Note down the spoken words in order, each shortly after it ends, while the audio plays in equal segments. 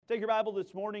Take your Bible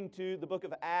this morning to the book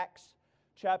of Acts,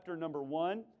 chapter number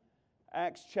 1.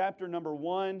 Acts chapter number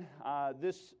 1.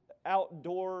 This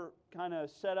outdoor kind of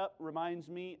setup reminds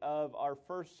me of our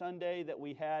first Sunday that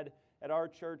we had at our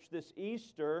church this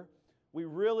Easter. We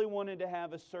really wanted to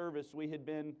have a service. We had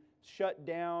been shut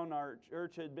down. Our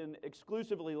church had been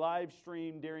exclusively live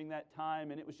streamed during that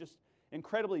time, and it was just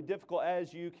incredibly difficult,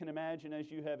 as you can imagine, as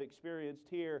you have experienced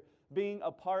here, being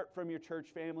apart from your church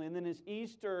family. And then as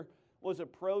Easter was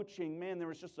approaching, man, there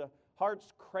was just a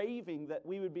heart's craving that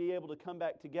we would be able to come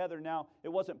back together. Now, it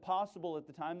wasn't possible at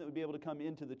the time that we'd be able to come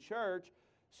into the church,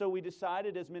 so we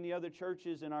decided, as many other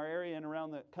churches in our area and around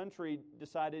the country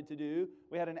decided to do,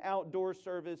 we had an outdoor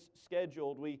service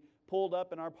scheduled. We pulled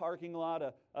up in our parking lot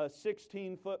a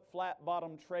 16-foot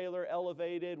flat-bottom trailer,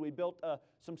 elevated. We built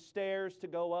some stairs to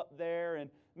go up there, and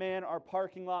man, our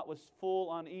parking lot was full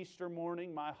on Easter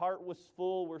morning. My heart was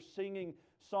full. We're singing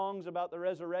songs about the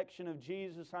resurrection of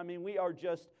Jesus. I mean, we are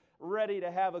just ready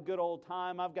to have a good old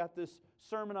time. I've got this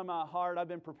sermon on my heart. I've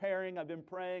been preparing. I've been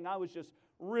praying. I was just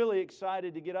really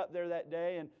excited to get up there that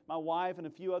day, and my wife and a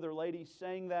few other ladies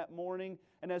sang that morning.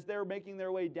 And as they were making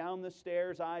their way down the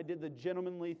stairs, I did the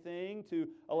gentlemanly thing to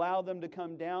allow them to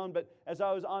come down. But as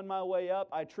I was on my way up,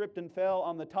 I tripped and fell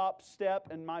on the top step,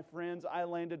 and my friends, I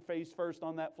landed face first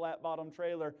on that flat-bottom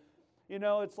trailer. You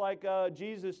know, it's like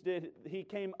Jesus did. He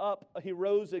came up, He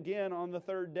rose again on the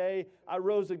third day. I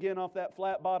rose again off that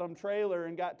flat-bottom trailer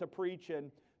and got to preaching.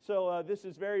 So this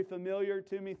is very familiar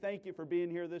to me. Thank you for being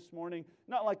here this morning.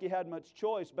 Not like you had much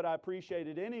choice, but I appreciate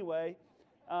it anyway.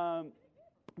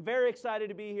 Very excited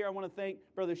to be here. I want to thank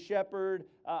Brother Shepard.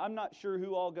 I'm not sure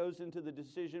who all goes into the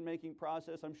decision-making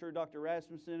process. I'm sure Dr.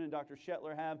 Rasmussen and Dr.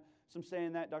 Shetler have some say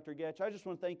in that, Dr. Getch. I just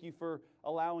want to thank you for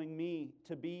allowing me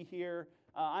to be here.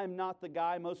 I'm not the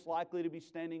guy most likely to be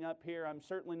standing up here. I'm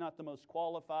certainly not the most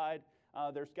qualified.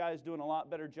 There's guys doing a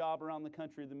lot better job around the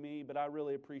country than me, but I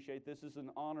really appreciate this. This is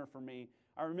an honor for me.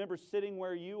 I remember sitting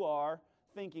where you are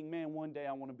thinking, man, one day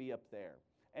I want to be up there.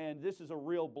 And this is a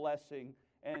real blessing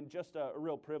and just a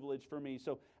real privilege for me.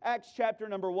 So Acts chapter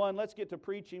number 1, let's get to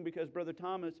preaching, because Brother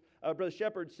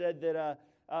Shepard said that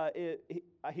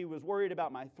he was worried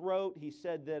about my throat. He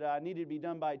said that I needed to be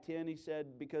done by 10. He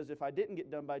said because if I didn't get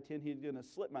done by 10, he's going to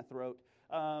slit my throat.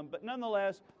 But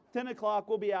nonetheless, 10 o'clock,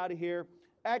 we'll be out of here.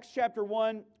 Acts chapter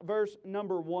 1, verse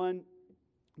number 1.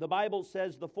 The Bible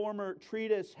says, "The former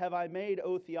treatise have I made,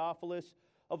 O Theophilus,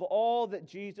 of all that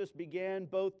Jesus began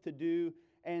both to do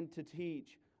and to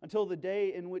teach, until the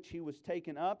day in which He was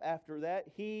taken up. After that,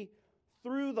 He,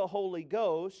 through the Holy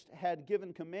Ghost, had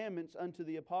given commandments unto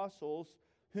the apostles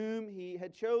whom He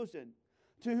had chosen,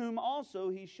 to whom also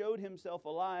He showed Himself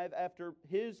alive after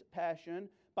His passion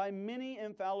by many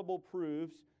infallible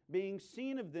proofs, being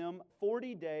seen of them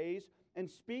 40 days, and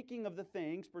speaking of the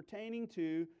things pertaining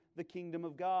to the kingdom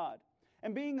of God.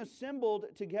 And being assembled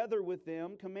together with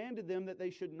them, commanded them that they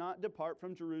should not depart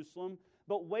from Jerusalem,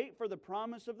 but wait for the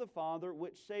promise of the Father,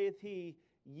 which saith He,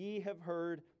 Ye have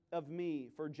heard of me.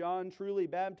 For John truly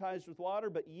baptized with water,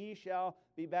 but ye shall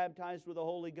be baptized with the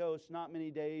Holy Ghost not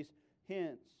many days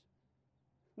hence.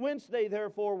 Whence they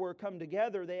therefore were come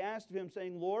together, they asked of Him,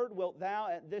 saying, Lord, wilt Thou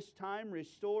at this time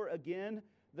restore again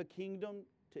the kingdom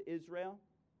to Israel?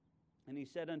 And He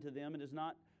said unto them, It is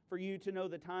not for you to know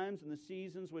the times and the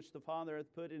seasons which the Father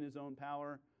hath put in His own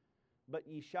power, but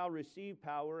ye shall receive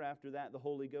power after that the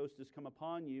Holy Ghost is come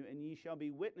upon you, and ye shall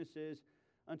be witnesses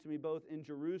unto me both in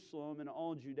Jerusalem and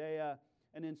all Judea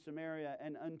and in Samaria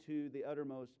and unto the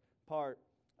uttermost part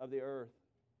of the earth."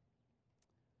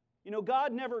 You know,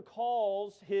 God never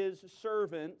calls His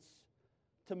servants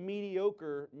to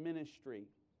mediocre ministry.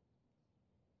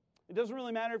 It doesn't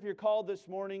really matter if you're called this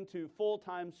morning to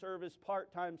full-time service,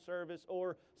 part-time service,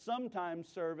 or sometime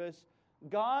service.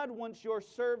 God wants your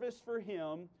service for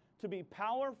Him to be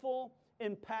powerful,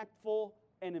 impactful,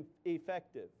 and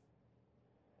effective.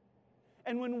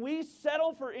 And when we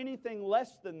settle for anything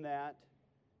less than that,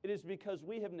 it is because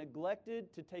we have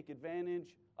neglected to take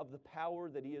advantage of the power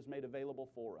that He has made available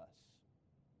for us.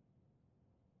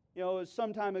 You know,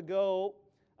 some time ago,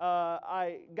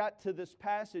 I got to this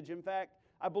passage. In fact,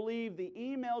 I believe the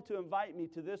email to invite me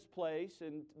to this place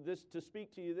and to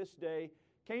speak to you this day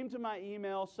came to my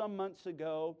email some months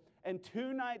ago, and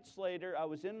 2 nights later I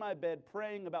was in my bed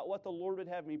praying about what the Lord would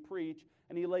have me preach,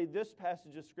 and He laid this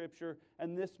passage of Scripture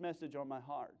and this message on my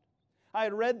heart. I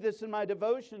had read this in my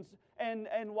devotions, and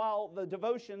while the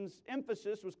devotions'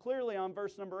 emphasis was clearly on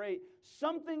verse number 8,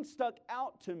 something stuck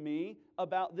out to me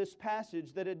about this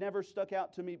passage that had never stuck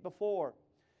out to me before.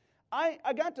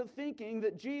 I got to thinking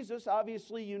that Jesus,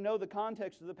 obviously you know the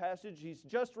context of the passage, He's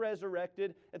just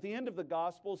resurrected at the end of the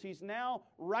Gospels. He's now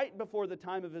right before the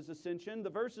time of His ascension. The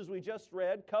verses we just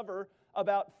read cover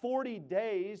about 40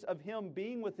 days of Him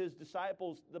being with His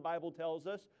disciples, the Bible tells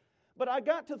us. But I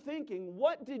got to thinking,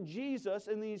 what did Jesus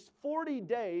in these 40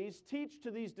 days teach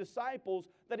to these disciples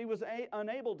that He was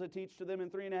unable to teach to them in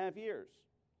 3.5 years?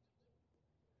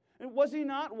 And was He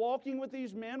not walking with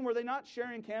these men? Were they not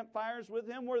sharing campfires with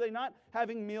Him? Were they not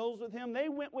having meals with Him? They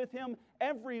went with Him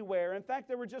everywhere. In fact,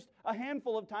 there were just a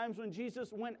handful of times when Jesus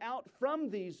went out from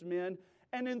these men,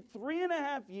 and in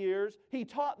 3.5 years, He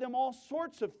taught them all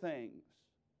sorts of things.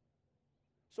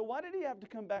 So why did He have to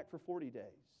come back for 40 days?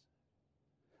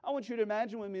 I want you to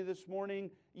imagine with me this morning,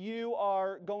 you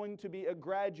are going to be a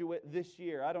graduate this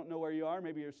year. I don't know where you are.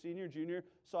 Maybe you're a senior, junior,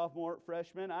 sophomore,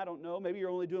 freshman. I don't know. Maybe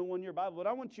you're only doing 1 year Bible. But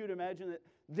I want you to imagine that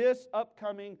this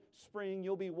upcoming spring,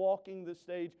 you'll be walking the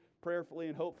stage prayerfully,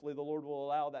 and hopefully the Lord will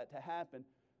allow that to happen.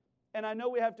 And I know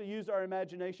we have to use our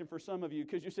imagination for some of you,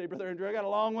 because you say, Brother Andrew, I got a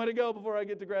long way to go before I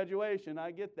get to graduation.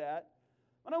 I get that.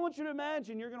 But I want you to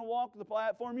imagine you're going to walk the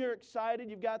platform. You're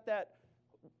excited. You've got that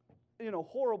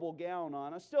horrible gown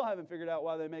on. I still haven't figured out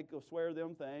why they make us wear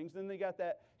them things. Then they got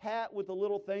that hat with the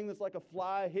little thing that's like a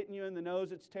fly hitting you in the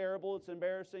nose. It's terrible. It's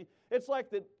embarrassing. It's like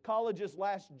the college's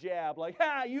last jab. Like,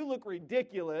 you look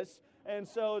ridiculous. And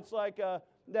so it's like,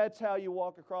 that's how you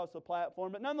walk across the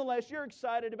platform. But nonetheless, you're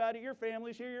excited about it. Your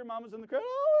family's here. Your mama's in the crowd.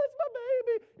 Oh, it's my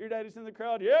baby. Your daddy's in the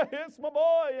crowd. Yeah, it's my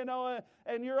boy,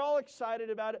 and you're all excited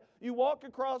about it. You walk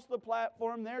across the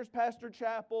platform. There's Pastor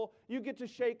Chappell. You get to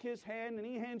shake his hand, and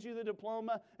he hands you the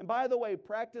diploma. And by the way,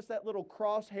 practice that little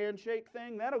cross handshake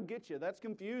thing. That'll get you. That's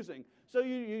confusing. So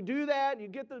you do that. You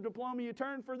get the diploma. You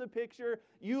turn for the picture.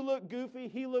 You look goofy.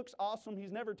 He looks awesome.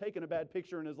 He's never taken a bad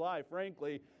picture in his life,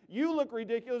 frankly. You look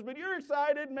ridiculous, but you're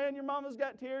excited. Man, your mama's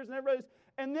got tears and everybody's...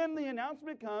 And then the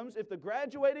announcement comes, if the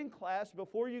graduating class,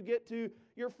 before you get to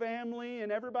your family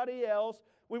and everybody else,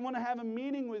 we want to have a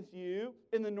meeting with you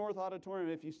in the North Auditorium,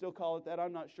 if you still call it that.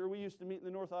 I'm not sure. We used to meet in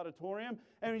the North Auditorium.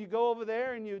 And you go over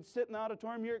there and you'd sit in the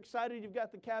auditorium. You're excited. You've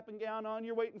got the cap and gown on.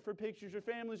 You're waiting for pictures. Your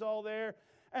family's all there.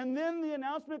 And then the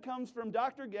announcement comes from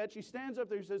Dr. Getch. He stands up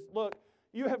there and says, look,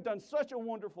 you have done such a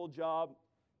wonderful job.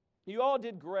 You all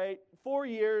did great. 4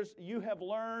 years, you have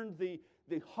learned the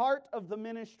heart of the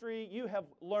ministry. You have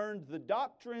learned the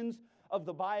doctrines of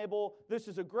the Bible. This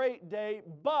is a great day,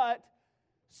 but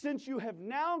since you have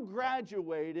now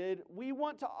graduated, we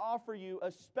want to offer you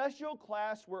a special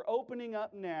class we're opening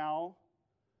up now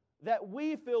that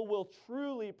we feel will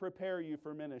truly prepare you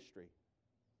for ministry.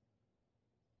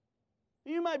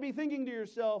 You might be thinking to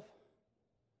yourself,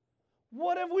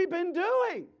 what have we been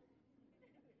doing?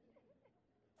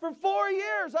 For 4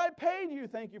 years, I paid you.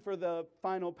 Thank you for the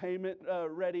final payment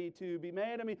ready to be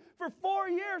made. For 4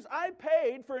 years, I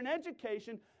paid for an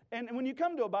education. And when you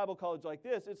come to a Bible college like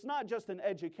this, it's not just an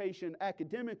education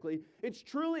academically. It's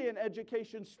truly an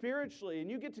education spiritually.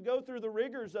 And you get to go through the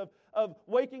rigors of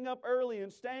waking up early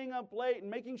and staying up late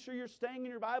and making sure you're staying in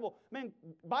your Bible. Man,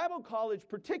 Bible college,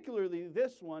 particularly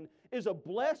this one, is a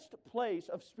blessed place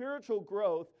of spiritual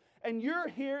growth. And you're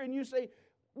here and you say,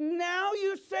 now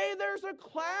you say there's a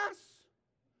class?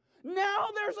 Now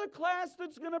there's a class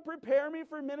that's going to prepare me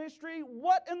for ministry?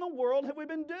 What in the world have we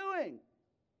been doing?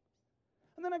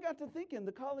 And then I got to thinking,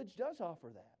 the college does offer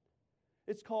that.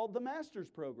 It's called the Master's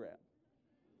Program.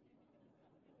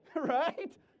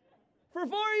 Right? For 4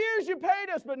 years you paid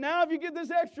us, but now if you get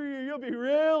this extra year, you'll be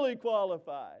really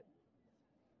qualified.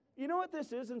 You know what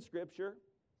this is in Scripture?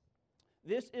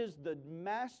 This is the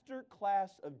master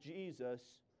class of Jesus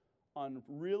on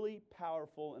really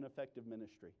powerful and effective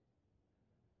ministry.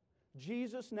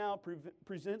 Jesus now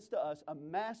presents to us a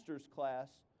master's class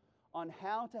on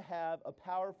how to have a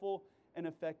powerful and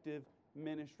effective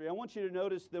ministry. I want you to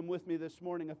notice them with me this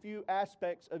morning, a few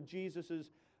aspects of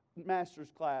Jesus'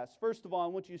 master's class. First of all, I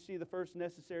want you to see the first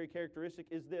necessary characteristic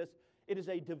is this: it is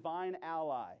a divine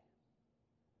ally.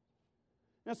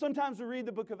 Now, sometimes we read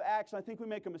the book of Acts, and I think we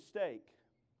make a mistake.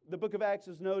 The book of Acts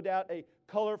is no doubt a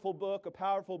colorful book, a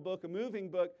powerful book, a moving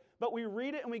book, but we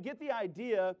read it and we get the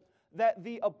idea that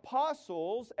the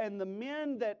apostles and the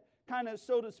men that kind of,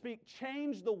 so to speak,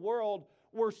 changed the world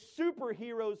were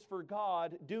superheroes for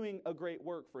God doing a great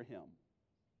work for Him.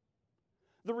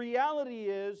 The reality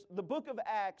is, the book of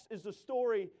Acts is a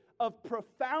story of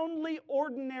profoundly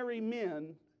ordinary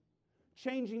men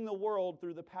changing the world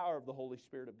through the power of the Holy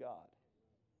Spirit of God.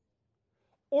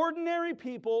 Ordinary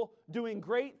people doing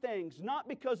great things, not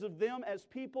because of them as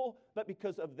people, but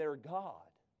because of their God.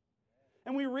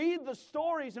 And we read the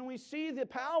stories and we see the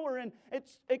power, and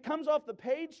it comes off the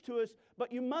page to us.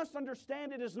 But you must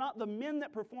understand, it is not the men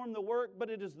that perform the work, but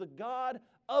it is the God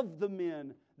of the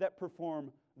men that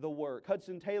perform the work.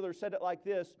 Hudson Taylor said it like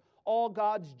this: all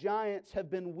God's giants have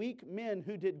been weak men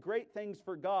who did great things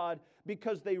for God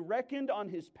because they reckoned on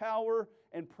His power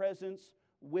and presence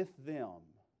with them.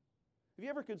 Have you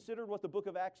ever considered what the book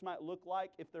of Acts might look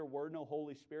like if there were no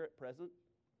Holy Spirit present?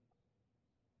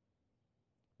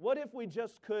 What if we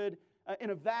just could, in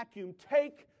a vacuum,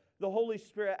 take the Holy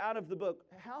Spirit out of the book?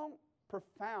 How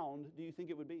profound do you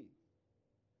think it would be?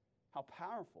 How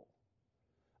powerful?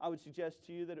 I would suggest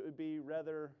to you that it would be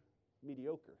rather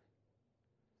mediocre.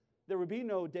 There would be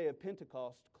no day of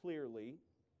Pentecost, clearly.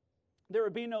 There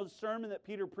would be no sermon that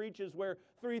Peter preaches where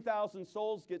 3,000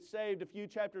 souls get saved. A few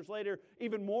chapters later,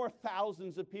 even more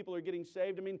thousands of people are getting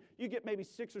saved. I mean, you get maybe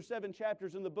 6 or 7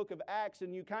 chapters in the book of Acts,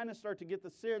 and you kind of start to get the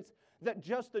sense that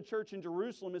just the church in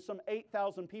Jerusalem is some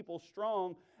 8,000 people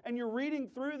strong. And you're reading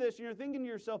through this, and you're thinking to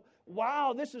yourself,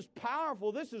 wow, this is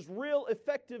powerful. This is real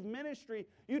effective ministry.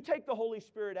 You take the Holy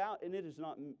Spirit out, and it is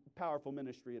not powerful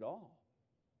ministry at all.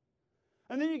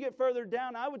 And then you get further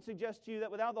down, I would suggest to you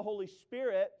that without the Holy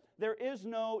Spirit, there is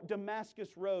no Damascus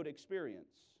Road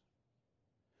experience.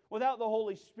 Without the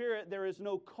Holy Spirit, there is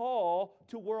no call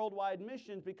to worldwide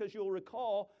missions, because you'll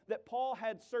recall that Paul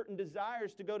had certain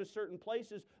desires to go to certain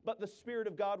places, but the Spirit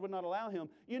of God would not allow him.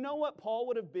 You know what Paul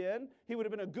would have been? He would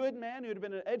have been a good man, he would have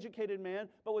been an educated man,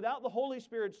 but without the Holy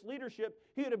Spirit's leadership,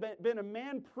 he would have been a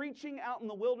man preaching out in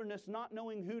the wilderness, not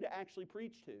knowing who to actually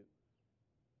preach to.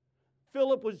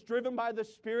 Philip was driven by the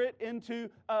Spirit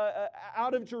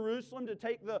out of Jerusalem to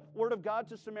take the Word of God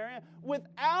to Samaria.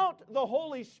 Without the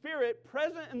Holy Spirit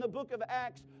present in the book of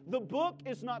Acts, the book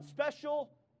is not special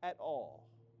at all.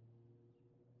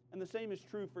 And the same is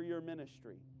true for your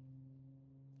ministry.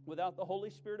 Without the Holy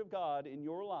Spirit of God in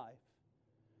your life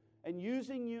and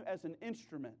using you as an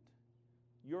instrument,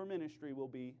 your ministry will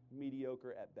be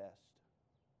mediocre at best.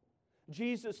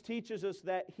 Jesus teaches us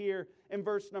that here in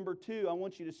verse number 2. I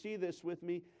want you to see this with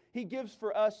me. He gives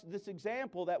for us this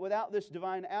example that without this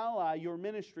divine ally, your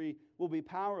ministry will be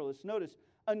powerless. Notice,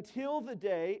 until the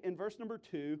day, in verse number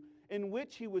 2, in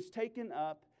which He was taken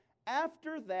up,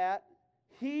 after that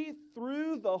He,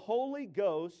 through the Holy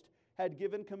Ghost, had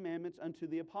given commandments unto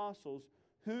the apostles,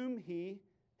 whom He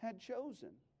had chosen.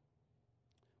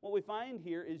 What we find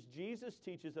here is Jesus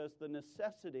teaches us the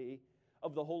necessity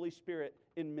of the Holy Spirit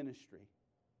in ministry.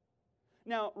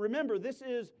 Now, remember, this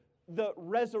is the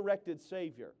resurrected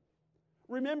Savior.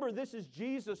 Remember, this is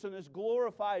Jesus in His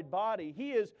glorified body.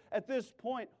 He is, at this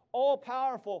point,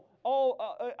 all-powerful,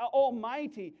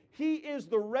 almighty. He is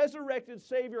the resurrected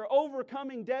Savior,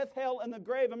 overcoming death, hell, and the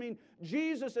grave. I mean,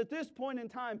 Jesus, at this point in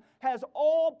time, has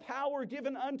all power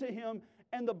given unto Him.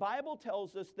 And the Bible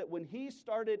tells us that when He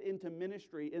started into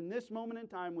ministry, in this moment in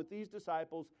time with these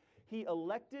disciples, He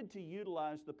elected to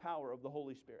utilize the power of the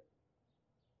Holy Spirit.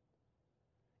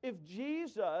 If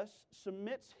Jesus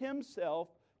submits Himself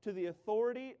to the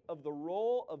authority of the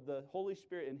role of the Holy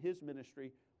Spirit in His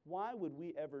ministry, why would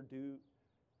we ever do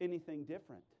anything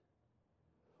different?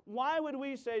 Why would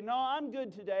we say, no, I'm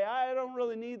good today, I don't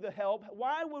really need the help?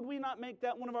 Why would we not make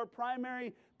that one of our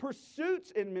primary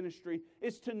pursuits in ministry,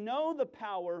 is to know the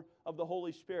power of the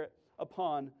Holy Spirit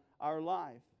upon our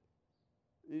life?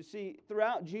 You see,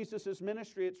 throughout Jesus'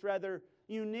 ministry, it's rather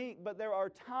unique, but there are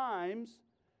times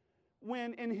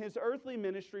when in His earthly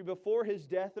ministry, before His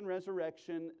death and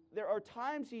resurrection, there are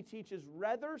times He teaches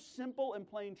rather simple and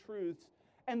plain truths,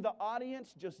 and the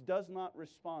audience just does not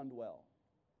respond well.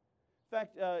 In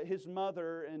fact, His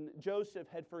mother and Joseph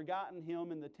had forgotten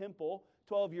Him in the temple,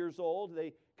 12 years old.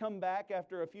 They come back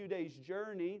after a few days'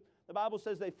 journey. The Bible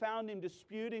says they found Him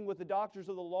disputing with the doctors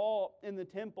of the law in the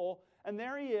temple. And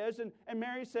there He is, and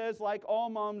Mary says, like all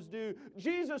moms do,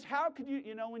 Jesus, how could you,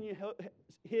 when you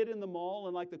hid in the mall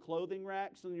and like the clothing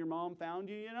racks and your mom found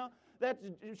you,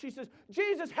 she says,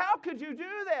 Jesus, how could you do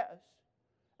this?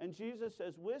 And Jesus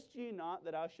says, wist ye not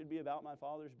that I should be about my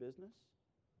Father's business?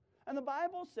 And the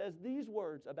Bible says these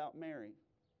words about Mary: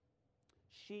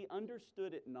 she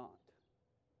understood it not.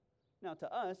 Now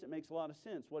to us, it makes a lot of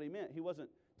sense what He meant. He wasn't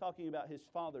talking about His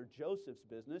father Joseph's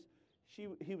business.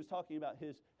 He was talking about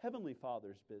His heavenly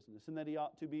Father's business, and that He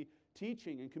ought to be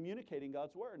teaching and communicating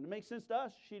God's Word. And it makes sense to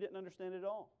us. She didn't understand it at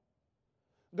all.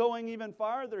 Going even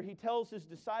farther, He tells His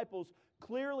disciples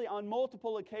clearly on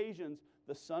multiple occasions,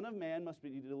 the Son of Man must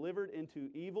be delivered into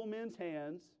evil men's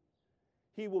hands.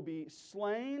 He will be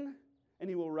slain, and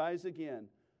He will rise again.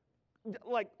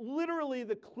 Like literally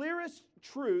the clearest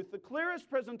truth, the clearest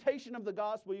presentation of the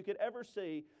gospel you could ever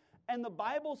see. And the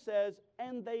Bible says,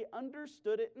 and they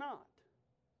understood it not.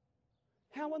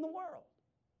 How in the world?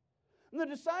 And the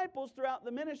disciples throughout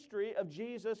the ministry of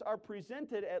Jesus are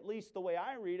presented, at least the way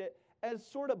I read it, as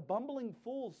sort of bumbling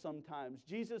fools sometimes.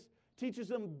 Jesus teaches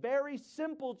them very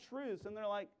simple truths, and they're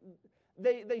like,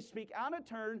 they speak out of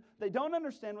turn. They don't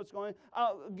understand what's going on.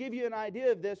 I'll give you an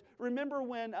idea of this. Remember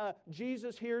when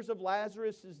Jesus hears of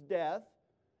Lazarus' death,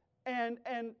 and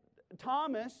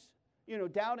Thomas,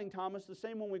 doubting Thomas, the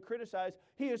same one we criticize,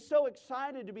 he is so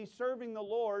excited to be serving the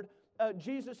Lord.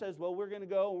 Jesus says, well, we're going to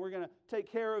go and we're going to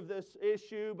take care of this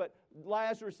issue, but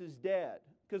Lazarus is dead,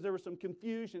 because there was some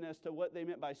confusion as to what they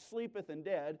meant by sleepeth and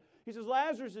dead. He says,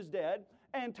 Lazarus is dead,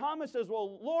 and Thomas says,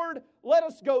 well, Lord, let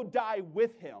us go die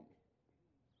with him.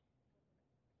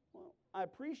 Well, I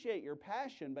appreciate your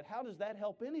passion, but how does that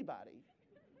help anybody?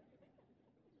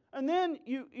 And then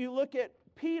you look at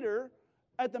Peter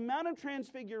at the Mount of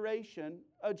Transfiguration,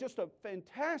 just a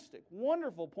fantastic,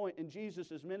 wonderful point in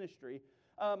Jesus' ministry.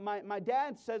 My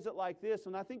dad says it like this,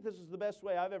 and I think this is the best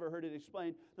way I've ever heard it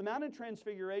explained. The Mount of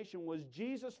Transfiguration was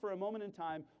Jesus for a moment in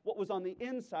time, what was on the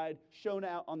inside shown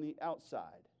out on the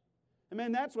outside. And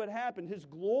man, that's what happened. His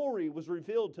glory was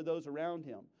revealed to those around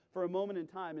him for a moment in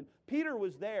time. And Peter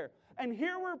was there. And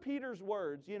here were Peter's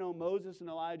words. Moses and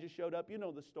Elijah showed up. You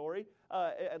know the story.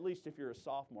 At least if you're a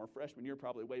sophomore. Freshman, you're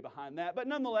probably way behind that. But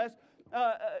nonetheless,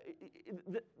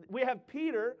 we have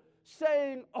Peter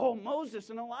saying, oh,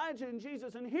 Moses and Elijah and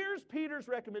Jesus. And here's Peter's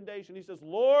recommendation. He says,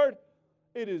 Lord,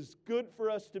 it is good for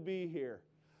us to be here.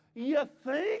 You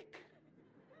think?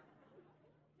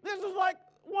 This is like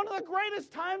one of the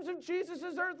greatest times of Jesus'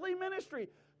 earthly ministry.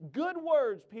 Good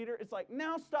words, Peter. It's like,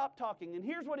 now stop talking. And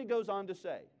here's what he goes on to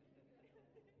say.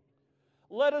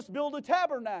 Let us build a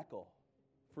tabernacle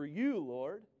for you,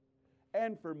 Lord,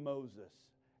 and for Moses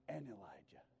and Elijah.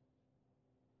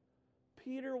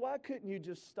 Peter, why couldn't you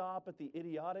just stop at the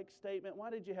idiotic statement?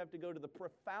 Why did you have to go to the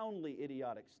profoundly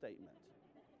idiotic statement?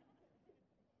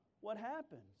 What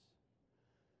happens?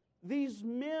 These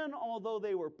men, although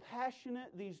they were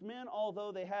passionate, these men,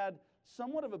 although they had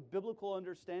somewhat of a biblical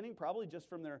understanding, probably just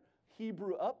from their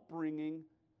Hebrew upbringing,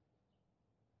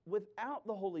 without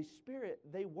the Holy Spirit,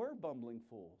 they were bumbling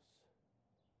fools.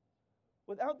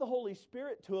 Without the Holy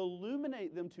Spirit to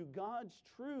illuminate them to God's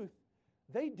truth,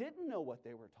 they didn't know what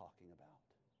they were talking about.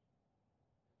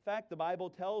 In fact, the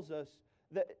Bible tells us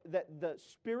that the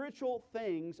spiritual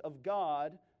things of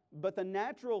God, but the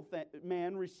natural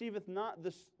man receiveth not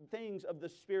the things of the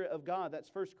Spirit of God. That's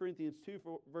 1 Corinthians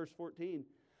 2, verse 14.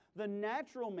 The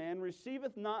natural man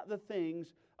receiveth not the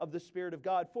things of the Spirit of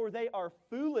God, for they are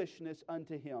foolishness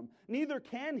unto him. Neither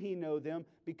can he know them,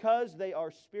 because they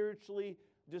are spiritually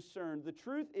discerned. The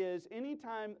truth is,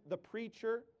 anytime the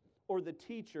preacher or the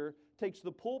teacher takes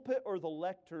the pulpit or the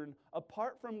lectern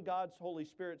apart from God's Holy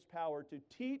Spirit's power to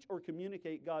teach or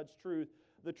communicate God's truth,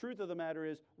 the truth of the matter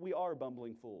is, we are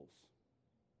bumbling fools.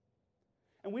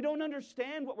 And we don't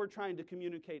understand what we're trying to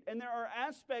communicate. And there are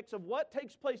aspects of what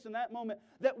takes place in that moment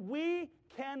that we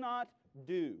cannot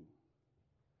do.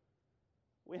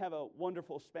 We have a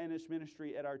wonderful Spanish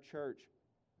ministry at our church.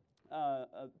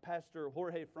 Pastor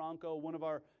Jorge Franco, one of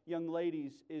our young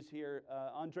ladies, is here.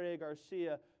 Andrea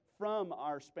Garcia from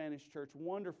our Spanish church.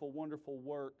 Wonderful, wonderful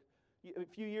work. A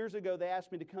few years ago, they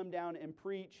asked me to come down and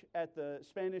preach at the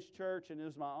Spanish church, and it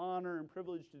was my honor and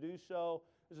privilege to do so.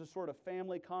 It was a sort of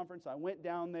family conference. I went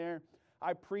down there.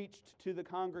 I preached to the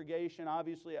congregation.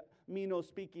 Obviously, me no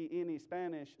speak any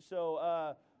Spanish,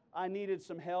 so I needed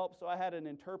some help, so I had an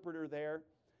interpreter there.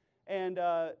 And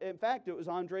in fact, it was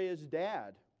Andrea's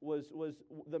dad was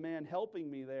the man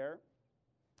helping me there.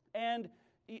 And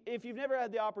if you've never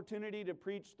had the opportunity to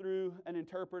preach through an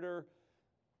interpreter,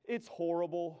 it's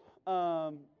horrible.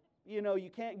 You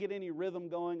can't get any rhythm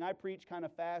going. I preach kind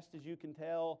of fast, as you can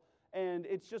tell, and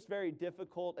it's just very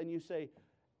difficult. And you say,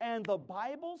 and the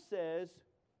Bible says,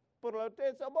 Biblia,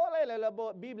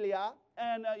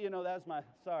 and that's my,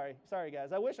 sorry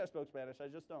guys, I wish I spoke Spanish, I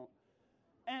just don't.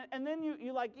 And then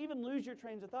you like even lose your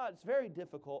trains of thought. It's very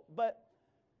difficult. But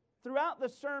throughout the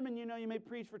sermon, you may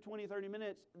preach for 20, 30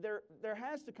 minutes. There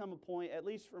has to come a point, at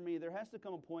least for me, there has to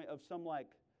come a point of some like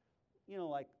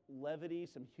levity,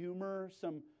 some humor,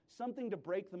 something to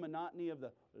break the monotony of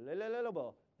the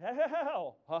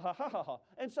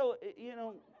and so,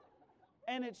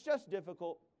 and it's just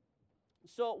difficult.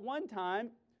 So at one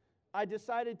time, I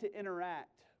decided to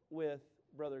interact with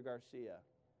Brother Garcia.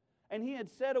 And he had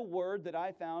said a word that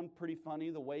I found pretty funny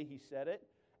the way he said it.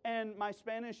 And my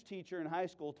Spanish teacher in high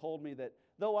school told me that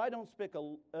though I don't speak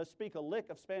a lick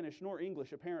of Spanish, nor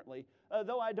English apparently,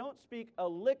 though I don't speak a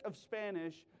lick of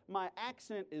Spanish, my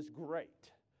accent is great.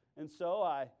 And so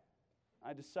I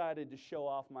decided to show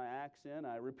off my accent.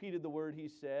 I repeated the word he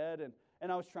said,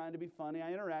 and I was trying to be funny.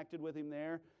 I interacted with him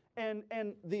there. And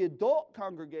the adult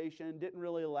congregation didn't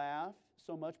really laugh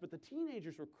so much, but the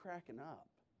teenagers were cracking up.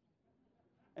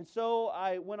 And so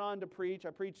I went on to preach.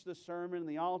 I preached the sermon, and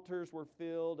the altars were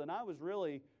filled, and I was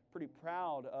really pretty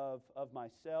proud of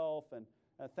myself and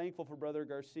thankful for Brother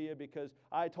Garcia, because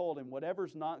I told him,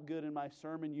 whatever's not good in my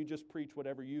sermon, you just preach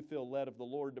whatever you feel led of the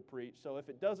Lord to preach. So if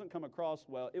it doesn't come across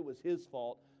well, it was his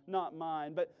fault, not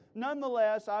mine. But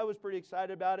nonetheless, I was pretty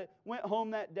excited about it. Went home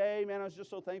that day. Man, I was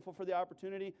just so thankful for the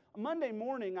opportunity. Monday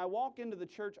morning, I walk into the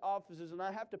church offices, and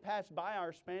I have to pass by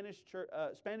our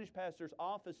Spanish pastor's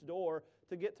office door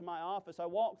to get to my office. I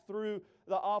walk through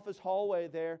the office hallway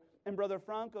there, and Brother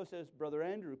Franco says, "Brother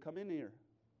Andrew, come in here."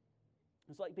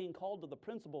 It's like being called to the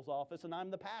principal's office, and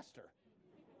I'm the pastor.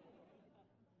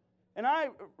 And I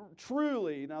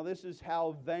truly, now this is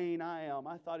how vain I am,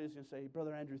 I thought he was going to say,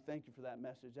 "Brother Andrew, thank you for that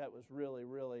message. That was really,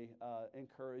 really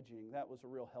encouraging. That was a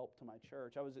real help to my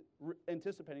church." I was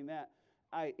anticipating that.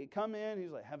 I come in,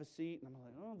 he's like, "Have a seat." And I'm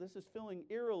like, "Oh, this is feeling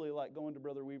eerily like going to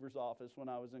Brother Weaver's office when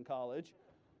I was in college."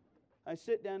 I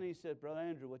sit down, and he said, "Brother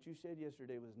Andrew, what you said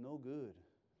yesterday was no good."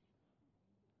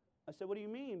 I said, "What do you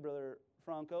mean, Brother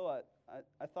Franco?"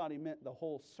 I thought he meant the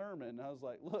whole sermon. I was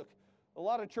like, "Look, a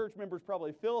lot of church members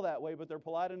probably feel that way, but they're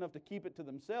polite enough to keep it to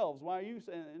themselves. Why are you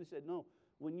saying it?" And he said, "No,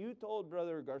 when you told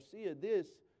Brother Garcia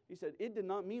this," he said, "it did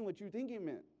not mean what you think it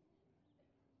meant."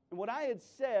 And what I had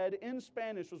said in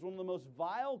Spanish was one of the most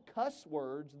vile cuss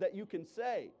words that you can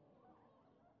say.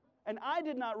 And I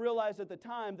did not realize at the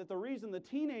time that the reason the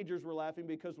teenagers were laughing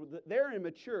because they're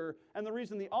immature, and the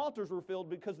reason the altars were filled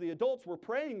because the adults were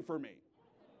praying for me.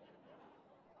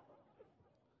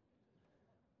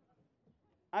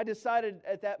 I decided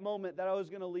at that moment that I was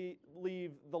going to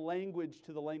leave the language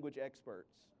to the language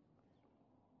experts.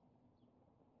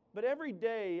 But every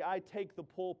day I take the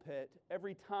pulpit,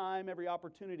 every time, every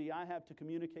opportunity I have to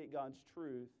communicate God's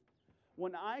truth,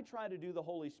 when I try to do the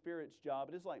Holy Spirit's job,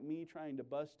 it is like me trying to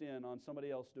bust in on somebody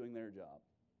else doing their job.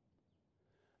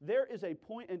 There is a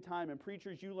point in time, and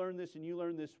preachers, you learn this and you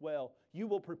learn this well. You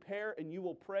will prepare and you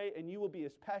will pray and you will be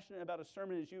as passionate about a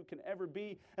sermon as you can ever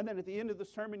be. And then at the end of the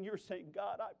sermon, you're saying,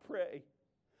 "God, I pray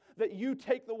that you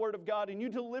take the Word of God and you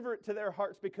deliver it to their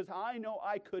hearts, because I know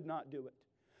I could not do it.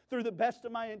 Through the best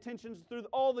of my intentions, through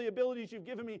all the abilities you've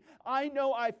given me, I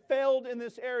know I failed in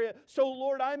this area. So,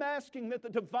 Lord, I'm asking that the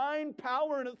divine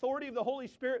power and authority of the Holy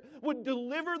Spirit would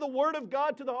deliver the Word of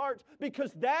God to the hearts,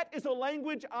 because that is a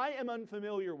language I am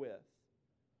unfamiliar with."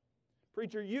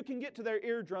 Preacher, you can get to their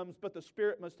eardrums, but the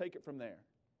Spirit must take it from there.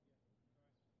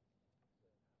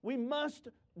 We must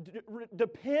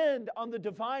depend on the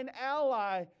divine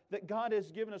ally that God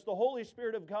has given us. The Holy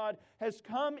Spirit of God has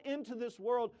come into this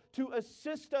world to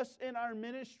assist us in our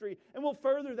ministry. And we'll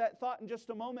further that thought in just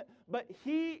a moment. But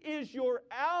He is your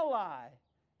ally.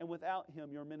 And without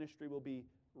Him, your ministry will be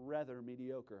rather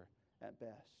mediocre at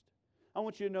best. I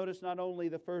want you to notice not only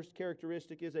the first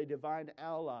characteristic is a divine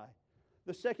ally.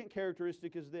 The second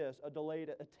characteristic is this, a delayed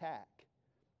attack.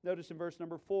 Notice in verse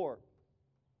number 4.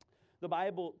 The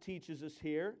Bible teaches us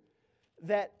here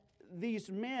that these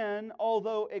men,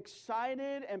 although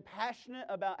excited and passionate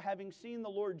about having seen the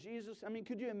Lord Jesus, I mean,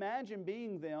 could you imagine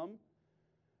being them?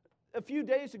 A few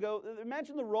days ago,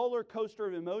 imagine the roller coaster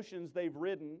of emotions they've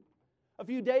ridden. A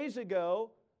few days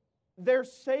ago, their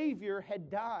Savior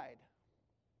had died.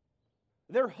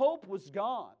 Their hope was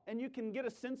gone. And you can get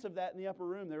a sense of that in the upper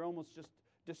room. They're almost just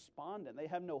despondent. They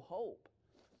have no hope.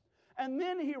 And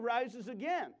then He rises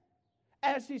again,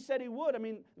 as He said He would. I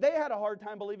mean, they had a hard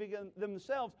time believing in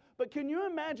themselves. But can you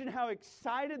imagine how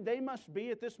excited they must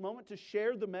be at this moment to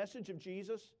share the message of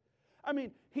Jesus? I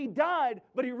mean, He died,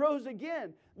 but He rose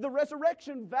again. The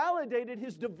resurrection validated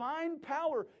His divine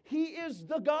power. He is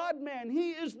the God-man.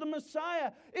 He is the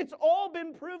Messiah. It's all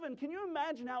been proven. Can you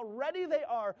imagine how ready they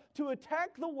are to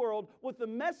attack the world with the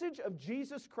message of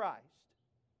Jesus Christ?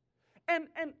 And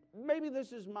maybe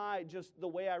this is just the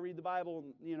way I read the Bible,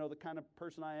 the kind of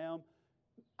person I am.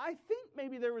 I think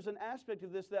maybe there was an aspect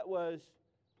of this that was,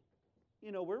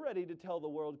 we're ready to tell the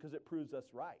world because it proves us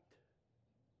right.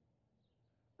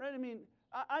 Right? I mean,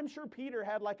 I'm sure Peter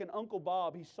had like an Uncle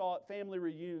Bob he saw at family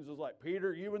reunions. It was like,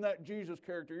 "Peter, you and that Jesus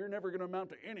character, you're never going to amount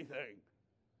to anything."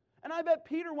 And I bet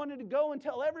Peter wanted to go and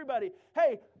tell everybody,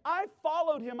 "Hey, I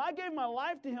followed Him. I gave my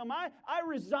life to Him. I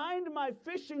resigned my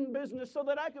fishing business so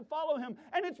that I could follow Him.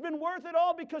 And it's been worth it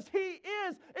all because He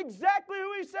is exactly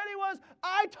who He said He was.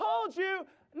 I told you,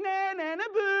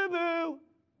 na-na-na-boo-boo."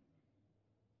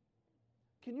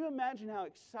 Can you imagine how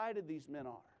excited these men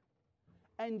are?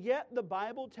 And yet the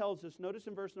Bible tells us, notice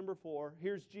in verse number 4,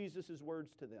 here's Jesus'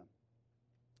 words to them.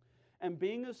 "And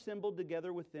being assembled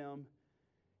together with them,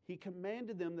 He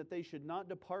commanded them that they should not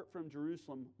depart from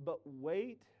Jerusalem, but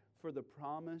wait for the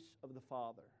promise of the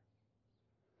Father.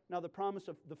 Now, the promise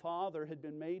of the Father had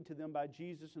been made to them by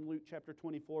Jesus in Luke chapter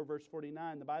 24, verse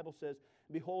 49. The Bible says,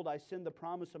 "Behold, I send the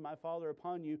promise of my Father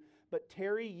upon you, but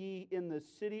tarry ye in the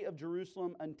city of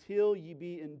Jerusalem until ye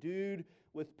be endued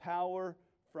with power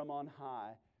from on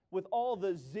high." With all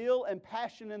the zeal and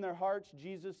passion in their hearts,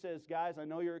 Jesus says, guys, I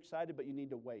know you're excited, but you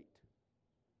need to wait.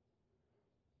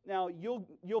 Now,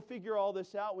 you'll figure all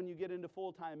this out when you get into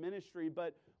full-time ministry,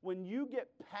 but when you get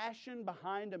passion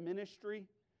behind a ministry,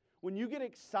 when you get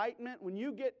excitement, when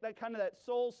you get that kind of that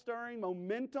soul-stirring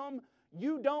momentum,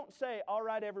 you don't say, all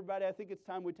right, everybody, I think it's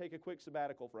time we take a quick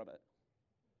sabbatical from it.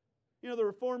 You know, the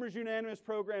Reformers Unanimous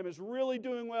program is really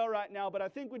doing well right now, but I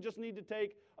think we just need to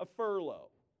take a furlough.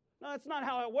 No, that's not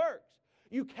how it works.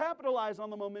 You capitalize on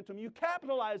the momentum. You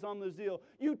capitalize on the zeal.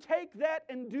 You take that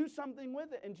and do something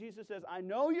with it. And Jesus says, I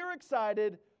know you're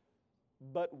excited,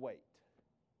 but wait.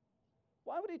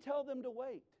 Why would He tell them to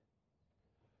wait?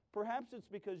 Perhaps it's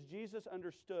because Jesus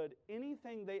understood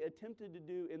anything they attempted to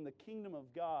do in the kingdom of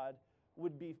God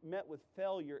would be met with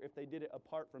failure if they did it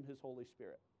apart from His Holy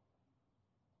Spirit.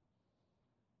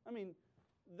 I mean,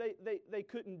 they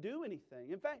couldn't do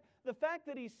anything. In fact, the fact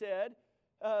that He said,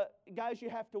 guys, you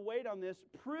have to wait on this,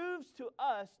 proves to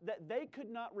us that they could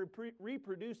not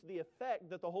reproduce the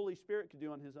effect that the Holy Spirit could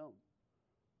do on His own.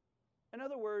 In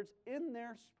other words,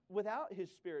 without His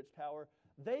Spirit's power,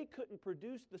 they couldn't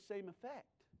produce the same effect.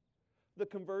 The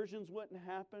conversions wouldn't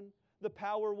happen. The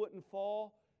power wouldn't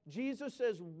fall. Jesus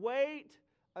says, wait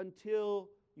until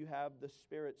you have the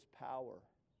Spirit's power.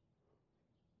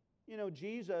 You know,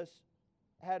 Jesus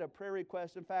had a prayer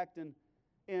request. In fact,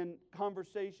 in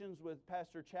conversations with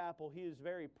Pastor Chappell, he is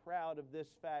very proud of this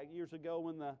fact. Years ago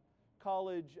when the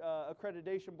college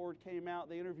accreditation board came out,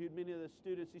 they interviewed many of the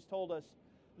students. He's told us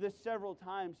this several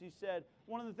times. He said,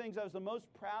 one of the things I was the most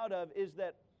proud of is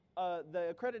that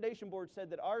the accreditation board said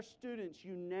that our students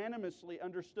unanimously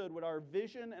understood what our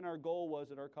vision and our goal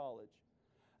was at our college.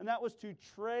 And that was to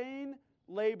train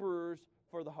laborers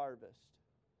for the harvest.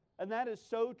 And that is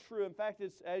so true. In fact,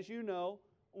 it's, as you know,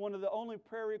 one of the only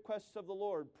prayer requests of the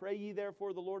Lord. Pray ye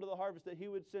therefore the Lord of the harvest that He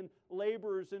would send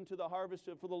laborers into the harvest.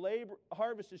 For the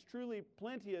harvest is truly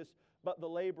plenteous, but the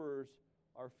laborers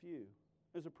are few.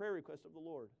 There's a prayer request of the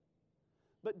Lord.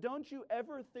 But don't you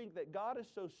ever think that God is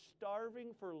so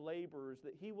starving for laborers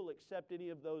that He will accept any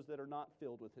of those that are not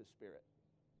filled with His Spirit.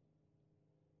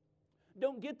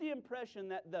 Don't get the impression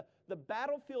that the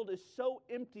battlefield is so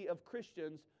empty of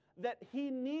Christians that He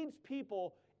needs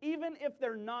people even if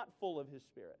they're not full of His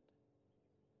Spirit.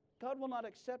 God will not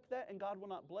accept that, and God will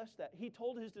not bless that. He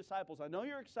told His disciples, I know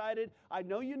you're excited, I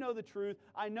know you know the truth,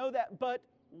 I know that, but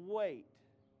wait.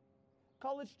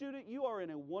 College student, you are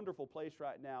in a wonderful place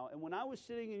right now, and when I was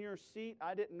sitting in your seat,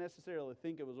 I didn't necessarily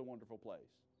think it was a wonderful place.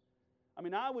 I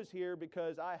mean, I was here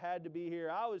because I had to be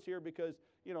here. I was here because,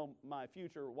 you know, my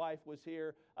future wife was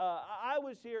here. I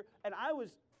was here, and I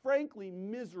was frankly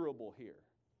miserable here.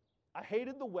 I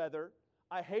hated the weather.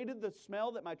 I hated the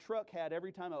smell that my truck had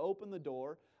every time I opened the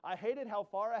door. I hated how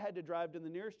far I had to drive to the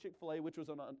nearest Chick-fil-A, which was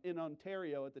in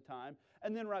Ontario at the time,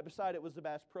 and then right beside it was the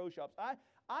Bass Pro Shops.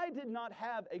 I did not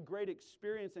have a great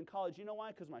experience in college. You know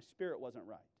why? Because my spirit wasn't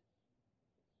right.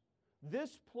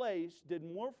 This place did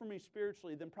more for me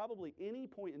spiritually than probably any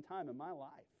point in time in my life.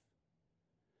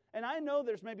 And I know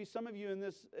there's maybe some of you in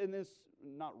this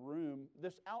not room,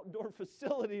 this outdoor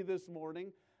facility this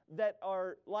morning that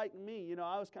are like me. You know,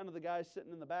 I was kind of the guy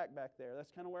sitting in the back there.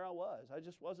 That's kind of where I was. I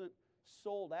just wasn't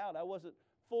sold out. I wasn't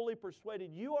fully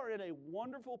persuaded. You are in a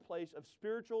wonderful place of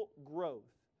spiritual growth.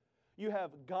 You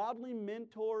have godly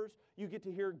mentors. You get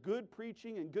to hear good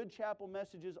preaching and good chapel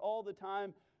messages all the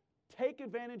time. Take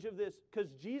advantage of this, because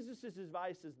Jesus'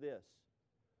 advice is this: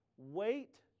 wait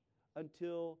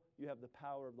until you have the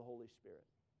power of the Holy Spirit.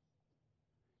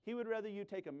 He would rather you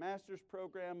take a master's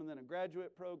program and then a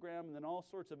graduate program and then all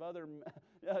sorts of other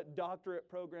doctorate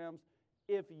programs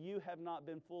if you have not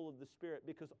been full of the Spirit,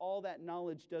 because all that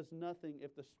knowledge does nothing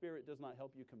if the Spirit does not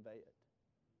help you convey it.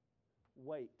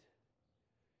 Wait.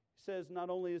 It says not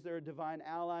only is there a divine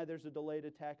ally, there's a delayed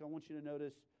attack. I want you to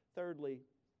notice, thirdly,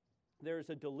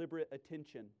 there's a deliberate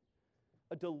attention.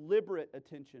 A deliberate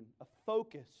attention, a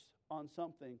focus on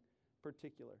something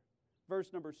particular.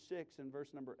 Verse number 6 and verse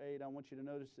number 8, I want you to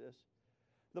notice this.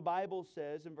 The Bible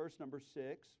says in verse number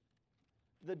 6,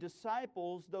 the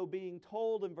disciples, though being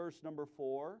told in verse number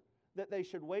 4 that they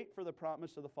should wait for the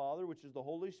promise of the Father, which is the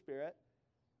Holy Spirit,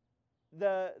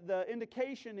 the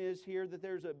indication is here that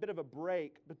there's a bit of a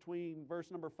break between verse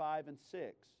number 5 and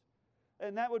 6.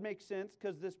 And that would make sense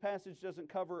because this passage doesn't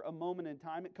cover a moment in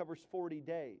time. It covers 40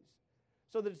 days.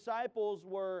 So the disciples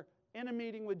were in a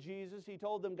meeting with Jesus. He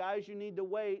told them, guys, you need to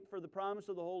wait for the promise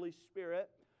of the Holy Spirit.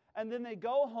 And then they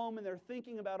go home and they're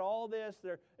thinking about all this.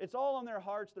 It's all on their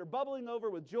hearts. They're bubbling over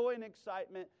with joy and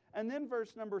excitement. And then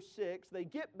verse number 6, they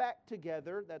get back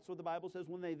together. That's what the Bible says.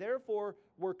 When they therefore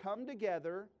were come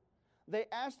together, they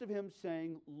asked of him,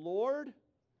 saying, Lord,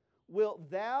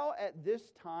 wilt thou at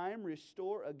this time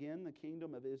restore again the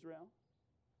kingdom of Israel?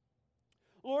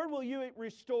 Lord, will you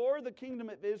restore the kingdom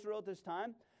of Israel at this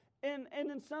time? And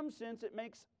in some sense, it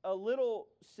makes a little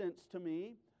sense to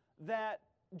me that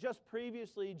just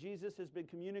previously, Jesus has been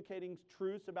communicating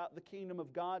truths about the kingdom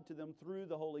of God to them through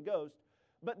the Holy Ghost.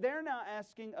 But they're now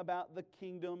asking about the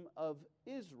kingdom of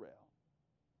Israel.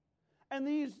 And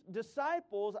these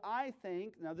disciples, I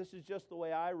think, now this is just the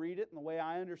way I read it and the way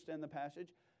I understand the passage,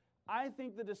 I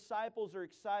think the disciples are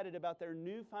excited about their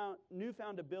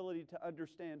newfound ability to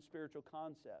understand spiritual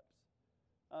concepts.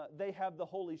 They have the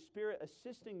Holy Spirit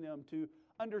assisting them to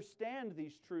understand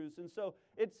these truths. And so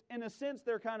it's, in a sense,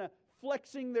 they're kind of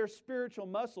flexing their spiritual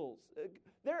muscles.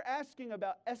 They're asking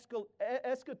about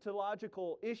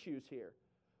eschatological issues here.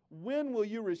 When will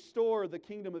you restore the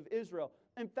kingdom of Israel?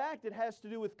 In fact, it has to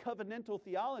do with covenantal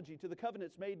theology, to the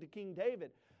covenants made to King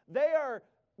David. They are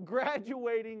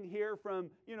graduating here from,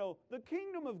 the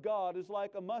kingdom of God is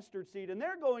like a mustard seed, and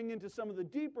they're going into some of the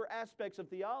deeper aspects of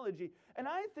theology, and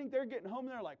I think they're getting home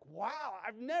and they're like, wow,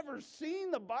 I've never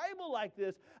seen the Bible like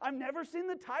this. I've never seen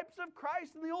the types of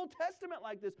Christ in the Old Testament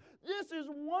like this. This is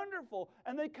wonderful.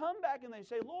 And they come back and they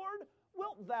say, Lord,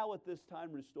 wilt thou at this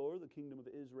time restore the kingdom of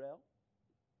Israel?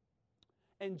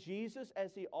 And Jesus,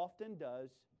 as he often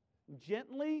does,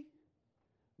 gently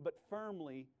but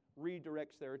firmly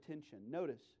redirects their attention.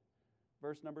 Notice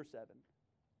verse number 7.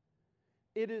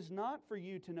 It is not for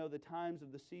you to know the times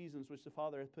of the seasons which the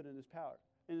Father hath put in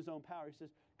his own power. He says,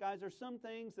 guys, there's some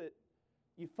things that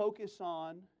you focus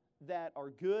on that are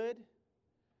good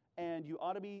and you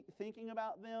ought to be thinking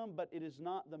about them, but it is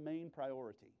not the main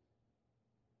priority.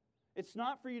 It's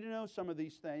not for you to know some of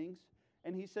these things.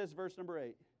 And he says, verse number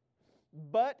 8,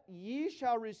 but ye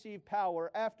shall receive power.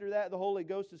 After that the Holy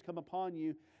Ghost is come upon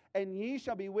you, and ye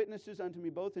shall be witnesses unto me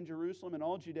both in Jerusalem and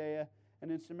all Judea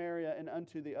and in Samaria and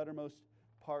unto the uttermost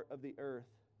part of the earth.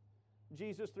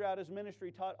 Jesus, throughout his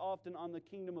ministry, taught often on the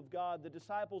kingdom of God. The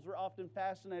disciples were often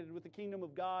fascinated with the kingdom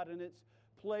of God and its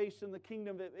place in the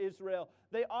kingdom of Israel.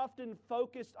 They often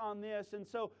focused on this, and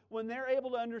so when they're able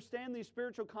to understand these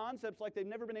spiritual concepts like they've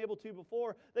never been able to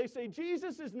before, they say,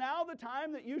 Jesus, is now the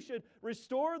time that you should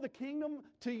restore the kingdom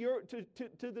to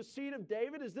the seed of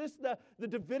David? Is this the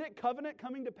Davidic covenant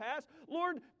coming to pass?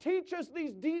 Lord, teach us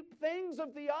these deep things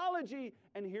of theology.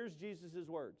 And here's Jesus'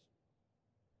 words.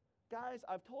 Guys,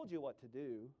 I've told you what to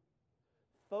do.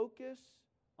 Focus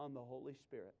on the Holy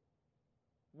Spirit.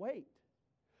 Wait.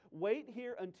 Wait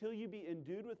here until you be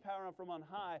endued with power from on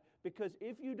high, because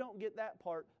if you don't get that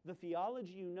part, the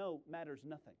theology you know matters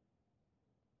nothing.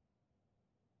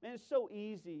 Man, it's so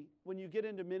easy when you get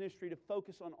into ministry to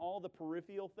focus on all the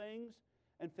peripheral things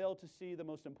and fail to see the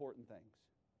most important things.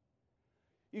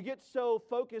 You get so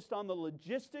focused on the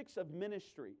logistics of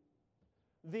ministry,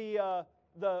 the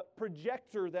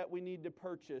projector that we need to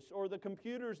purchase, or the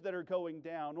computers that are going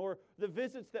down, or the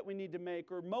visits that we need to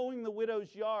make, or mowing the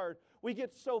widow's yard. We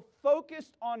get so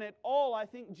focused on it all. I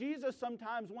think Jesus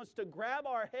sometimes wants to grab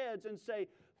our heads and say,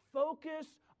 focus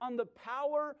on the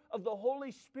power of the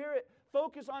Holy Spirit.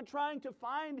 Focus on trying to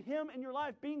find Him in your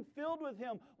life, being filled with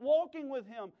Him, walking with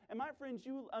Him. And my friends,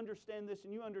 you understand this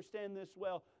and you understand this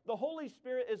well. The Holy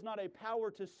Spirit is not a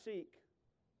power to seek.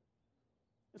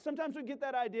 And sometimes we get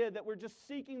that idea that we're just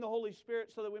seeking the Holy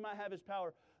Spirit so that we might have His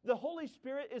power. The Holy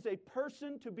Spirit is a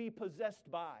person to be possessed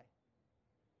by.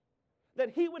 That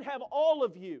He would have all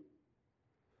of you.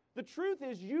 The truth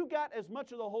is, you got as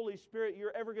much of the Holy Spirit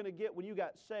you're ever going to get when you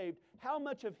got saved. How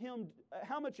much of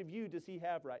you does He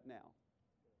have right now?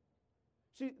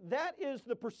 See, that is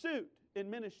the pursuit in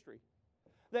ministry.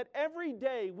 That every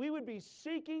day we would be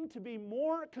seeking to be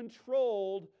more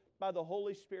controlled by the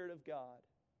Holy Spirit of God.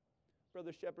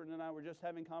 Brother Shepard and I were just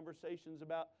having conversations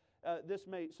about, this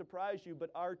may surprise you, but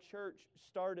our church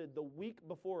started the week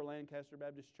before Lancaster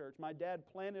Baptist Church. My dad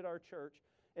planted our church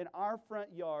in our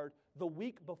front yard the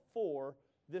week before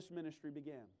this ministry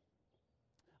began.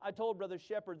 I told Brother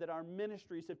Shepard that our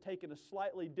ministries have taken a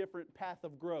slightly different path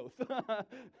of growth.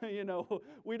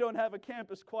 We don't have a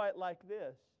campus quite like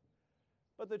this.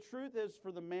 But the truth is,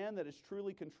 for the man that is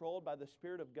truly controlled by the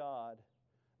Spirit of God,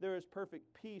 there is perfect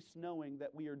peace knowing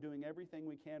that we are doing everything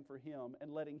we can for Him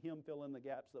and letting Him fill in the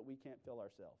gaps that we can't fill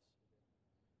ourselves.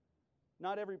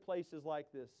 Not every place is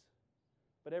like this,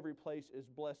 but every place is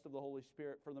blessed of the Holy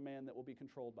Spirit for the man that will be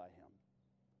controlled by Him.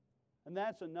 And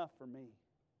that's enough for me.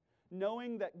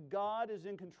 Knowing that God is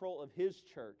in control of His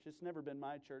church, it's never been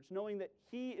my church, knowing that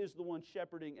He is the one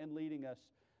shepherding and leading us,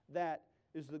 that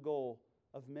is the goal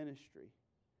of ministry.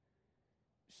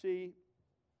 See,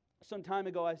 some time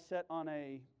ago I sat on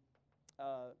a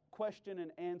question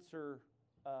and answer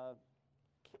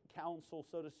council,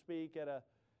 so to speak,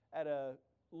 at a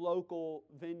local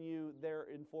venue there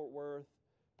in Fort Worth.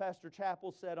 Pastor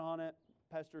Chappell sat on it.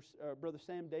 Brother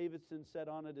Sam Davidson sat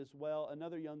on it as well.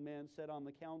 Another young man sat on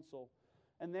the council.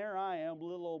 And there I am,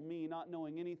 little old me, not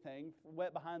knowing anything,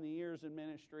 wet behind the ears in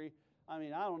ministry. I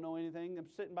mean, I don't know anything. I'm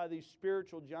sitting by these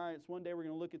spiritual giants. One day we're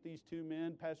going to look at these two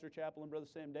men, Pastor Chappell and Brother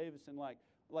Sam Davidson, like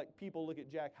people look at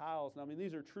Jack Hyles. And I mean,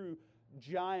 these are true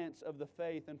giants of the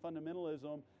faith and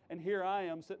fundamentalism. And here I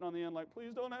am sitting on the end like,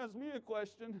 please don't ask me a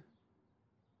question.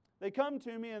 They come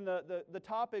to me and the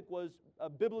topic was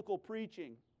biblical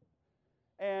preaching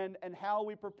and how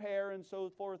we prepare and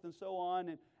so forth and so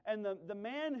on. And the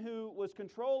man who was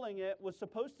controlling it was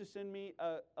supposed to send me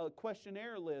a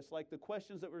questionnaire list, like the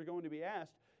questions that were going to be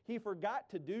asked. He forgot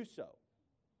to do so.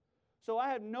 So I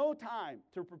had no time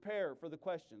to prepare for the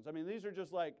questions. I mean, these are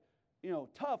just like,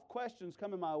 tough questions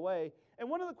coming my way. And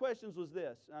one of the questions was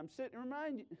this. I'm sitting,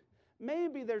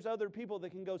 maybe there's other people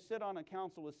that can go sit on a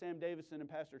council with Sam Davidson and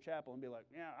Pastor Chappell and be like,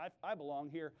 yeah, I belong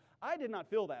here. I did not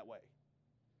feel that way.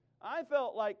 I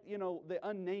felt like, the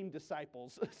unnamed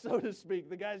disciples, so to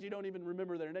speak, the guys you don't even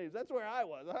remember their names. That's where I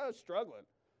was. I was struggling.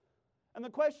 And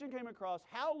the question came across,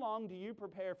 how long do you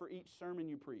prepare for each sermon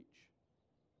you preach?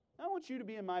 I want you to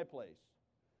be in my place,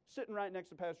 sitting right next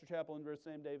to Pastor Chappell and Brother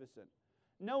Sam Davidson,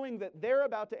 knowing that they're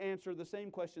about to answer the same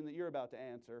question that you're about to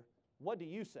answer. What do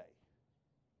you say?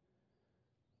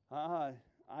 I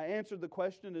answered the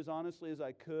question as honestly as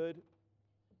I could.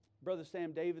 Brother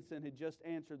Sam Davidson had just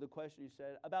answered the question. He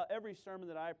said, about every sermon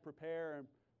that I prepare and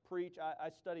preach, I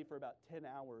study for about 10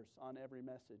 hours on every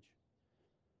message.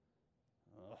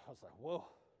 I was like, whoa,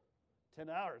 10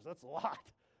 hours, that's a lot.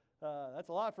 That's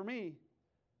a lot for me.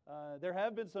 There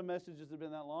have been some messages that have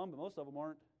been that long, but most of them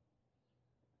aren't.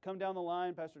 Come down the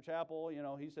line, Pastor Chappell,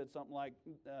 he said something like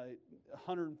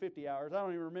 150 hours. I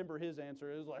don't even remember his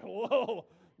answer. It was like, whoa,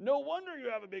 no wonder you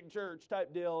have a big church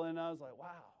type deal. And I was like, wow.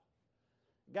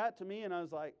 Got to me and I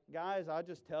was like, guys, I'll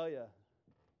just tell you,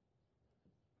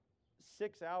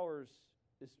 6 hours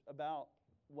is about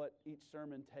what each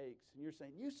sermon takes. And you're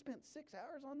saying, you spent 6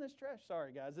 hours on this trash?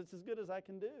 Sorry, guys, it's as good as I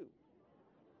can do.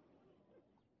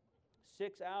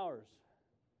 6 hours.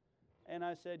 And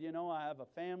I said, I have a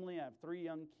family. I have 3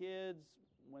 young kids.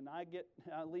 When I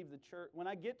leave the church, when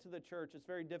I get to the church, it's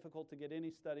very difficult to get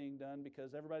any studying done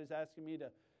because everybody's asking me to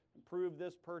improve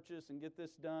this purchase and get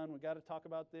this done. We got to talk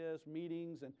about this,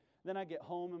 meetings. And then I get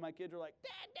home and my kids are like,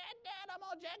 Dad, I'm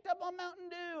all jacked up on Mountain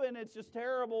Dew. And it's just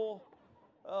terrible.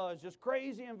 It's just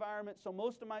crazy environment. So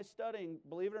most of my studying,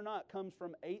 believe it or not, comes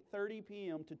from 8:30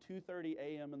 p.m. to 2:30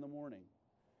 a.m. in the morning.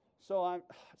 So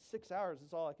 6 hours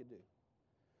is all I could do.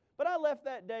 But I left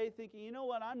that day thinking, you know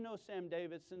what, I'm no Sam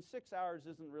Davidson. 6 hours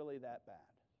isn't really that bad.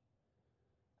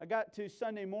 I got to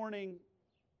Sunday morning,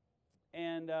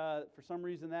 and for some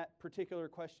reason that particular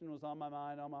question was on my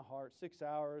mind, on my heart. 6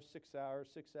 hours, 6 hours,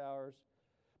 6 hours.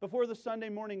 Before the Sunday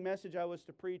morning message I was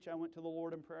to preach, I went to the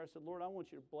Lord in prayer. I said, Lord, I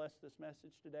want you to bless this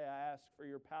message today. I ask for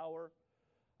your power.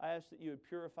 I ask that you would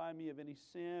purify me of any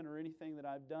sin or anything that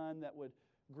I've done that would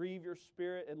grieve your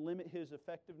Spirit and limit His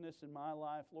effectiveness in my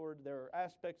life. Lord, there are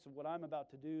aspects of what I'm about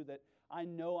to do that I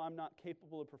know I'm not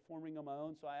capable of performing on my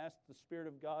own, so I ask that the Spirit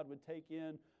of God would take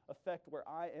in effect where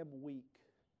I am weak.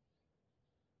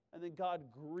 And then God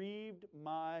grieved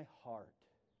my heart.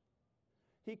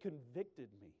 He convicted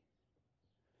me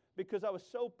because I was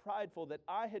so prideful that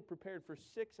I had prepared for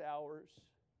 6 hours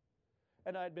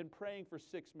and I had been praying for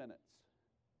 6 minutes.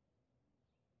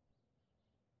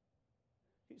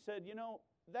 He said,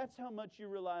 that's how much you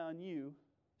rely on you,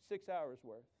 6 hours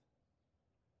worth.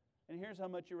 And here's how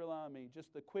much you rely on me.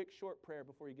 Just a quick, short prayer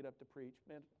before you get up to preach.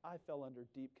 Man, I fell under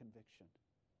deep conviction.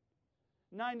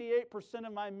 98%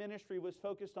 of my ministry was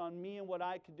focused on me and what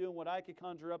I could do and what I could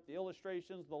conjure up, the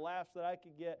illustrations, the laughs that I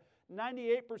could get.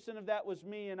 98% of that was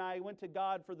me, and I went to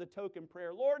God for the token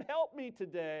prayer. Lord, help me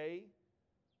today.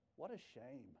 What a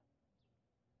shame.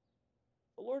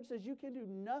 The Lord says you can do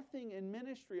nothing in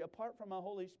ministry apart from my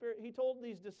Holy Spirit. He told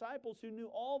these disciples who knew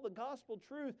all the gospel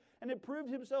truth and had proved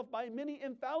Himself by many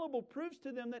infallible proofs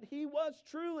to them that He was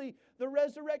truly the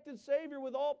resurrected Savior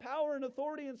with all power and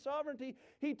authority and sovereignty.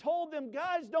 He told them,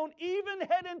 guys, don't even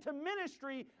head into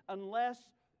ministry unless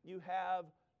you have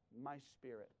my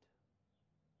Spirit.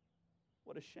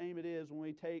 What a shame it is when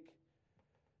we take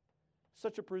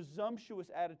such a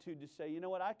presumptuous attitude to say, you know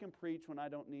what, I can preach when I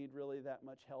don't need really that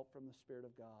much help from the Spirit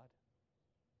of God.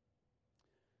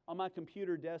 On my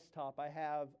computer desktop, I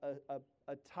have a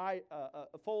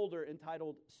folder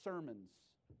entitled Sermons.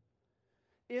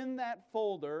 In that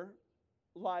folder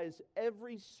lies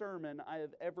every sermon I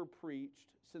have ever preached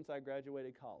since I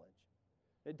graduated college.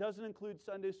 It doesn't include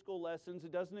Sunday school lessons.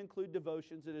 It doesn't include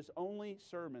devotions. It is only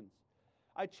sermons.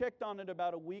 I checked on it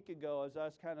about a week ago as I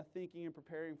was kind of thinking and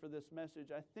preparing for this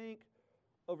message. I think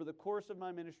over the course of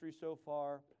my ministry so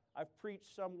far, I've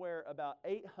preached somewhere about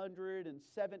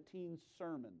 817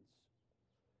 sermons.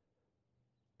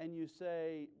 And you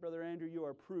say, Brother Andrew, you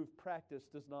are proof practice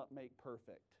does not make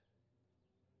perfect.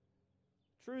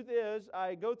 Truth is,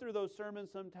 I go through those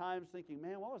sermons sometimes thinking,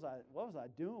 man, what was I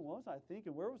doing? What was I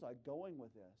thinking? Where was I going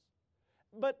with this?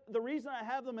 But the reason I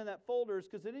have them in that folder is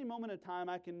because at any moment in time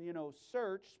I can,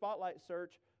 spotlight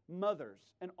search mothers.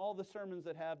 And all the sermons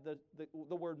that have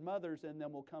the word mothers in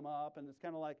them will come up. And it's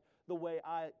kind of like the way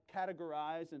I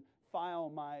categorize and file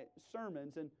my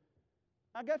sermons. And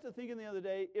I got to thinking the other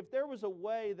day, if there was a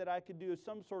way that I could do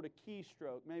some sort of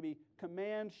keystroke, maybe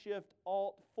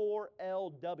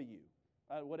Command-Shift-Alt-4-LW,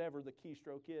 whatever the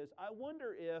keystroke is, I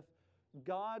wonder if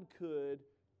God could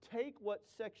take what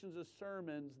sections of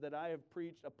sermons that I have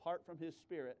preached apart from His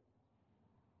Spirit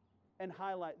and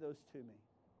highlight those to me.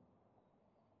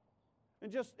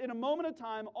 And just in a moment of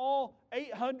time, all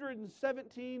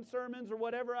 817 sermons or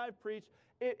whatever I've preached,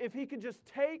 if He could just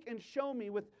take and show me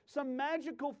with some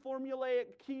magical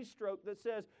formulaic keystroke that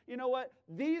says, you know what,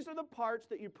 these are the parts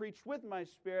that you preached with my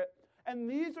Spirit, and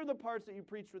these are the parts that you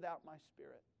preached without my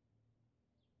Spirit.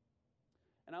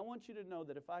 And I want you to know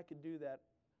that if I could do that,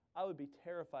 I would be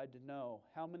terrified to know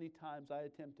how many times I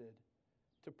attempted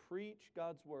to preach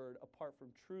God's Word apart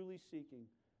from truly seeking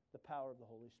the power of the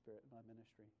Holy Spirit in my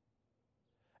ministry.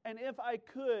 And if I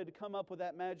could come up with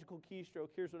that magical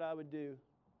keystroke, here's what I would do.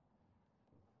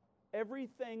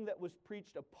 Everything that was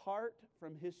preached apart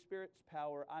from His Spirit's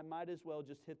power, I might as well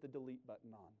just hit the delete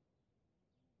button on.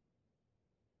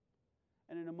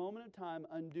 And in a moment of time,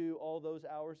 undo all those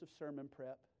hours of sermon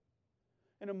prep.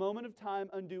 In a moment of time,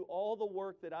 undo all the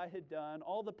work that I had done,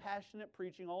 all the passionate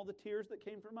preaching, all the tears that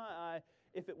came from my eye.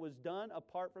 If it was done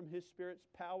apart from His Spirit's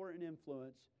power and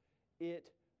influence,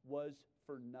 it was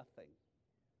for nothing.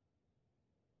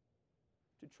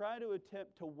 To try to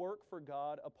attempt to work for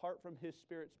God apart from His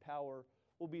Spirit's power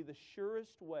will be the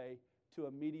surest way to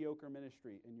a mediocre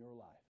ministry in your life.